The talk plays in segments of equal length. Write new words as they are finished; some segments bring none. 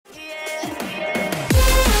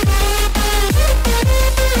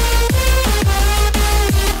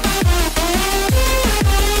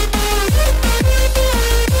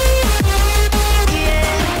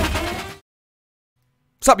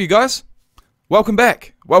up, you guys? Welcome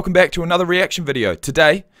back. Welcome back to another reaction video.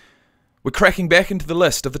 Today, we're cracking back into the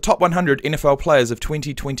list of the top 100 NFL players of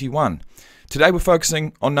 2021. Today, we're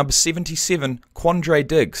focusing on number 77, QUANDRE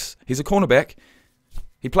DIGGS. He's a cornerback.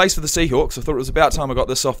 He plays for the Seahawks. I thought it was about time I got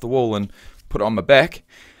this off the wall and put it on my back.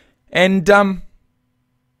 And,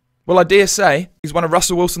 well, I dare say he's one of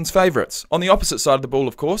Russell Wilson's favourites. On the opposite side of the ball,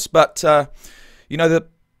 of course. But, you know, the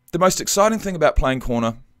most exciting thing about playing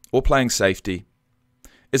corner or playing safety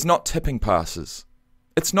is not tipping passes.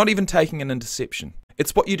 It's not even taking an interception.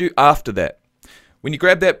 It's what you do after that. When you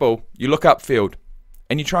grab that ball, you look upfield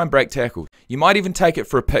and you try and break tackle. You might even take it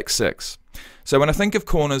for a pick six. So when I think of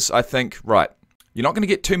corners, I think, right, you're not going to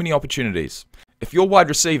get too many opportunities. If your wide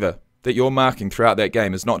receiver that you're marking throughout that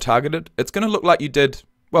game is not targeted, it's going to look like you did,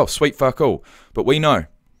 well, sweet fuck all. But we know.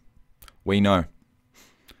 We know.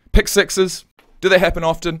 Pick sixes, do they happen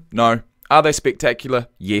often? No. Are they spectacular?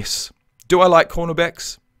 Yes. Do I like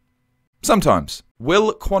cornerbacks? Sometimes.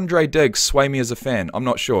 Will QUANDRE DIGGS sway me as a fan? I'm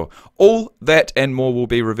not sure. All that and more will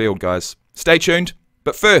be revealed, guys. Stay tuned.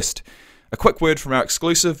 But first, a quick word from our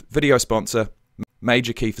exclusive video sponsor,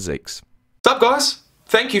 Major Key Physiques. What's up, guys?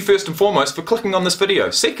 Thank you first and foremost for clicking on this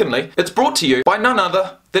video. Secondly, it's brought to you by none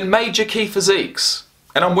other than Major Key Physiques.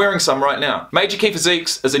 And I'm wearing some right now. Major Key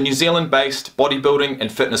Physiques is a New Zealand-based bodybuilding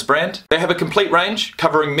and fitness brand. They have a complete range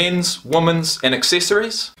covering men's, women's and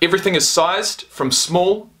accessories. Everything is sized from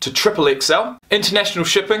small to triple XL. International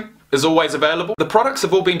shipping is always available. The products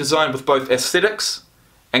have all been designed with both aesthetics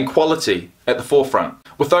and quality at the forefront.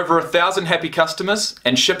 With over 1,000 happy customers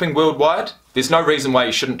and shipping worldwide, there's no reason why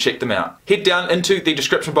you shouldn't check them out. Head down into the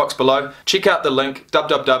description box below, check out the link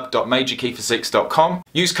www.majorkeyphysiques.com,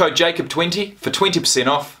 use code JACOB20 for 20%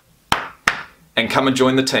 off, and come and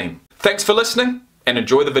join the team. Thanks for listening and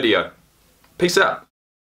enjoy the video. Peace out.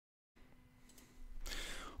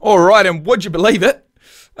 Alright, and would you believe it?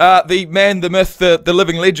 The man, the myth, the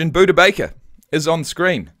living legend, Budda Baker is on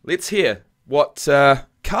screen. Let's hear what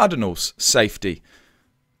Cardinals safety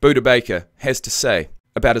Budda Baker has to say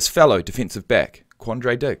about his fellow defensive back,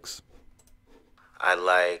 QUANDRE DIGGS. I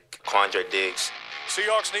like QUANDRE DIGGS.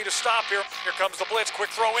 Seahawks need to stop here. Here comes the blitz. Quick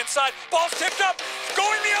throw inside. Ball's tipped up.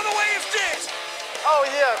 Going the other way is Diggs. Oh,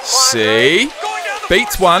 yeah. See?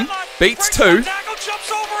 Beats one. Beats two. Tackle,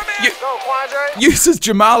 jumps over a man. Go, QUANDRE. Uses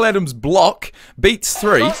Jamal Adams' block. Beats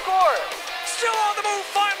three. Go score. Still on the move.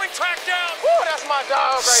 Finally tracked down. Woo, that's my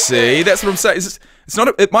dog right See? there. That's what I'm saying. It's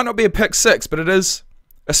not. It might not be a pick six, but it is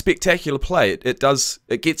a spectacular play. It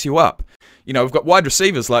gets you up. You know, we've got wide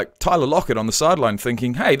receivers like Tyler Lockett on the sideline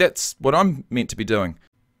thinking, hey, that's what I'm meant to be doing.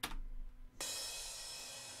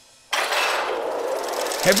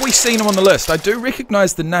 Have we seen him on the list? I do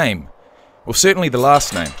recognise the name. Well, certainly the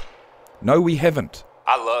last name. No, we haven't.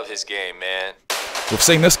 I love his game, man. We've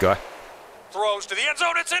seen this guy. Throws to the end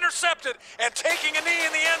zone. It's intercepted. And taking a knee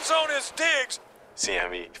in the end zone is Diggs.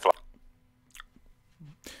 CME.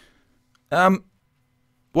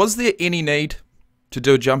 Was there any need to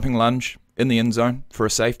do a jumping lunge in the end zone for a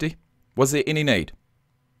safety? Was there any need?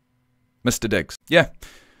 Mr. Diggs. Yeah,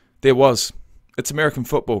 there was. It's American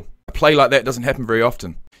football. A play like that doesn't happen very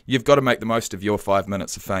often. You've got to make the most of your 5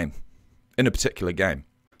 minutes of fame in a particular game.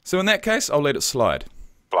 So in that case, I'll let it slide.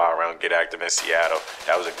 Fly around, get active in Seattle.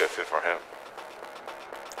 That was a good fit for him.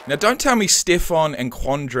 Now don't tell me Stefan and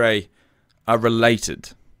QUANDRE are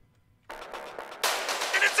related.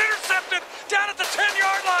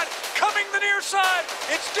 Side.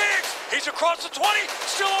 It's Diggs. He's across the 20.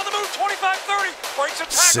 Still on the move. 25-30. Breaks a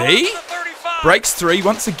tackle. See? The 35. Breaks three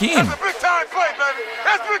once again. That's a big time play, baby.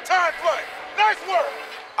 That's big time play. Nice work.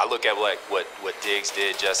 I look at like what Diggs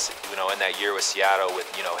did just, you know, in that year with Seattle with,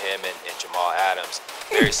 you know, him and Jamal Adams.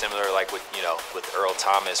 Very similar like with, you know, with Earl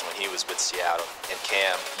Thomas when he was with Seattle. And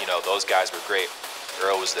Cam, you know, those guys were great.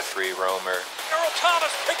 Earl was the free roamer. Earl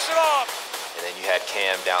Thomas picks it off. And then you had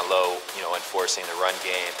Cam down low, you know, enforcing the run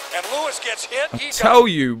game. And Lewis gets hit. I tell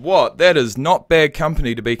you what, that is not bad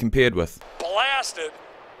company to be compared with. Blasted.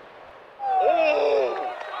 Oh!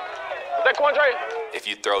 Is that QUANDRE? If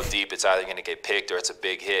you throw deep, it's either going to get picked or it's a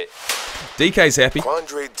big hit. DK's happy.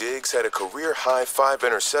 QUANDRE DIGGS had a career-high 5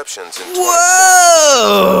 interceptions in 2020.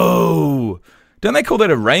 Whoa! Don't they call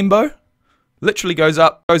that a rainbow? Literally goes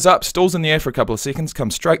up, stalls in the air for a couple of seconds,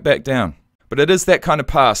 comes straight back down. But it is that kind of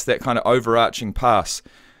pass, that kind of overarching pass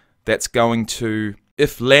that's going to,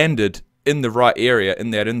 if landed in the right area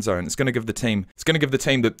in that end zone, it's going to give the team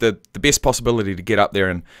the best possibility to get up there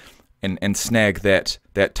and snag that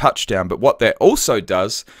touchdown. But what that also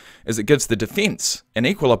does is it gives the defense an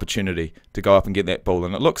equal opportunity to go up and get that ball.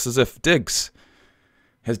 And it looks as if Diggs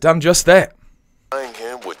has done just that. Tying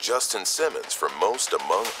him with Justin Simmons for most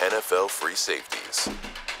among NFL free safeties.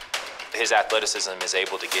 His athleticism is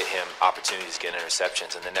able to get him opportunities to get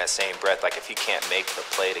interceptions, and in that same breath, like if he can't make the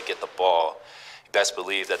play to get the ball, you best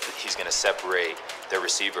believe that he's going to separate the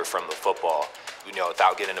receiver from the football, you know,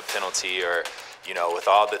 without getting a penalty, or, you know, with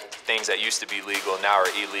all the things that used to be legal now are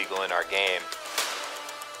illegal in our game.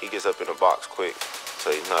 He gets up in the box quick,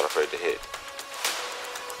 so he's not afraid to hit.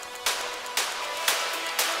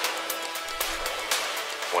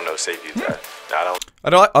 One of those safeties that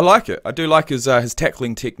I like it. I do like his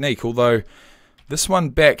tackling technique, although this one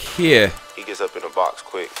back here, he gets up in the box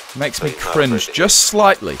quick, makes so me cringe just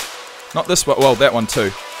slightly. Not this one, well, that one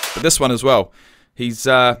too, but this one as well. He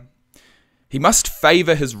must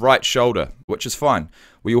favour his right shoulder, which is fine.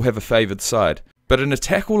 We all have a favoured side. But in a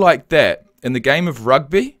tackle like that, in the game of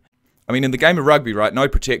rugby, right, no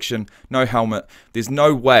protection, no helmet, there's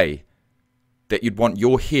no way that you'd want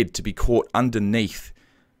your head to be caught underneath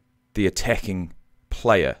the attacking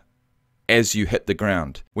player as you hit the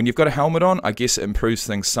ground. When you've got a helmet on, I guess it improves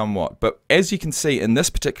things somewhat. But as you can see in this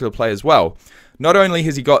particular play as well, not only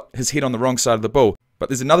has he got his head on the wrong side of the ball, but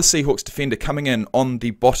there's another Seahawks defender coming in on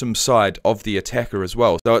the bottom side of the attacker as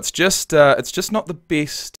well. So it's just not the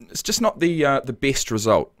best. It's just not the best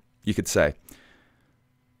result, you could say.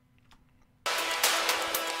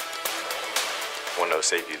 One of those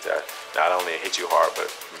safeties that not only hit you hard, but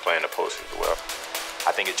playing the post as well.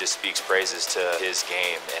 I think it just speaks praises to his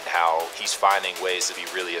game and how he's finding ways to be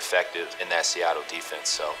really effective in that Seattle defense.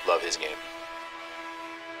 So, love his game.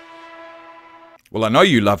 Well, I know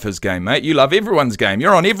you love his game, mate. You love everyone's game.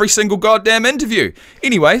 You're on every single goddamn interview.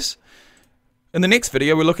 Anyways, in the next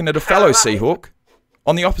video, we're looking at a fellow Seahawk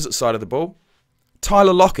on the opposite side of the ball,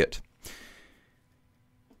 Tyler Lockett.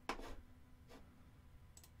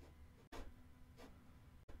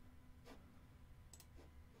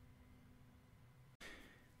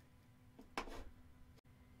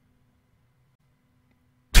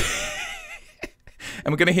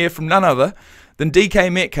 And we're going to hear from none other than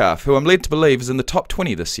DK Metcalf, who I'm led to believe is in the top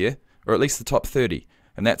 20 this year, or at least the top 30,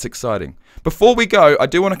 and that's exciting. Before we go, I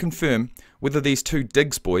do want to confirm whether these two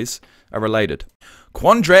Diggs boys are related.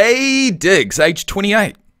 QUANDRE DIGGS, age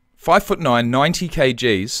 28, 5'9", 90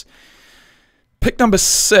 kgs, pick number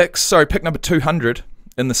 200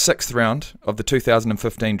 in the 6th round of the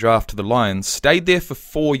 2015 draft to the Lions, stayed there for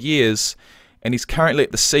 4 years, and he's currently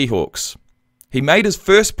at the Seahawks. He made his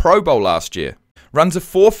first Pro Bowl last year. Runs a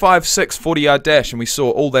 4.56 40-yard dash, and we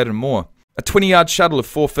saw all that and more. A 20-yard shuttle of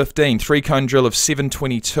 4.15, 3-cone drill of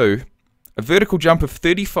 7.22, a vertical jump of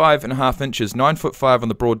 35.5 inches, 9'5" on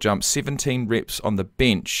the broad jump, 17 reps on the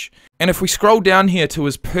bench. And if we scroll down here to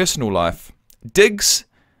his personal life, Diggs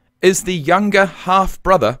is the younger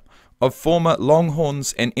half-brother of former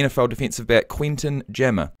Longhorns and NFL defensive back Quentin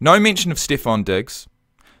Jammer. No mention of Stephon Diggs.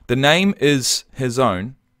 The name is his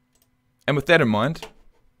own. And with that in mind,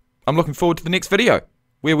 I'm looking forward to the next video,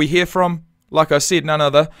 where we hear from, like I said, none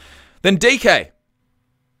other than DK.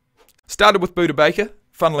 Started with Buda Baker,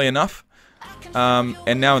 funnily enough,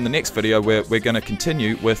 and now in the next video we're going to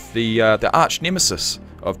continue with the arch nemesis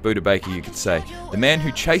of Buda Baker, you could say. The man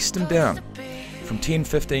who chased him down from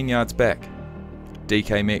 10-15 yards back,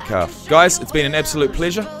 DK Metcalf. Guys, it's been an absolute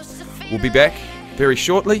pleasure. We'll be back very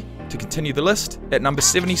shortly to continue the list at number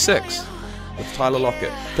 76 with Tyler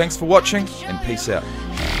Lockett. Thanks for watching, and peace out.